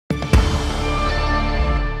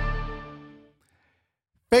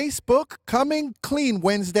Facebook coming clean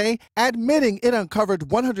Wednesday, admitting it uncovered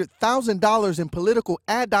 $100,000 in political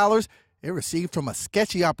ad dollars it received from a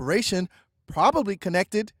sketchy operation probably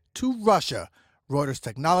connected to Russia. Reuters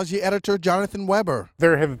technology editor Jonathan Weber.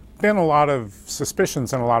 There have been a lot of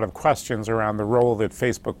suspicions and a lot of questions around the role that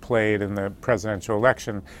Facebook played in the presidential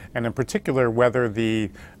election, and in particular whether the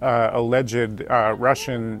alleged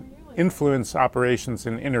Russian influence operations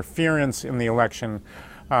and interference in the election,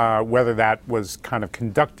 whether that was kind of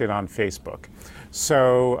conducted on Facebook.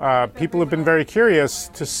 So people have been very curious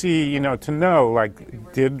to see, to know,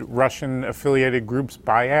 like, did Russian affiliated groups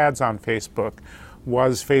buy ads on Facebook?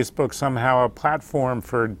 Was Facebook somehow a platform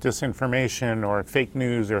for disinformation or fake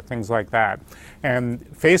news or things like that? And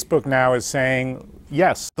Facebook now is saying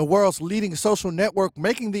yes. The world's leading social network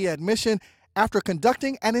making the admission after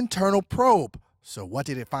conducting an internal probe. So what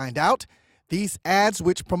did it find out? These ads,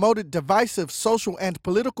 which promoted divisive social and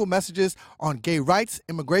political messages on gay rights,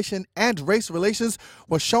 immigration, and race relations,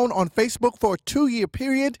 were shown on Facebook for a 2-year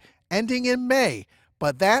period ending in May.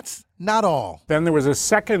 But that's not all. Then there was a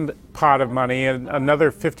second pot of money,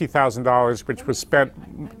 another $50,000, which was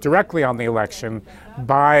spent directly on the election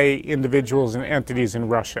by individuals and entities in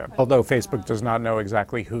Russia, although Facebook does not know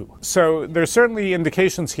exactly who. So there's certainly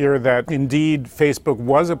indications here that indeed Facebook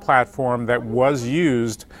was a platform that was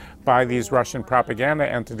used by these Russian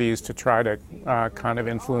propaganda entities to try to kind of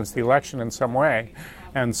influence the election in some way.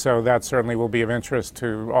 And so that certainly will be of interest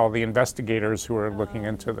to all the investigators who are looking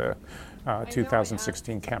into the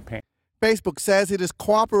 2016 campaign. Facebook says it is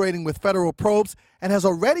cooperating with federal probes and has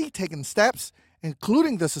already taken steps,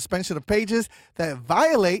 including the suspension of pages that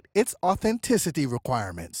violate its authenticity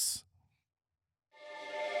requirements.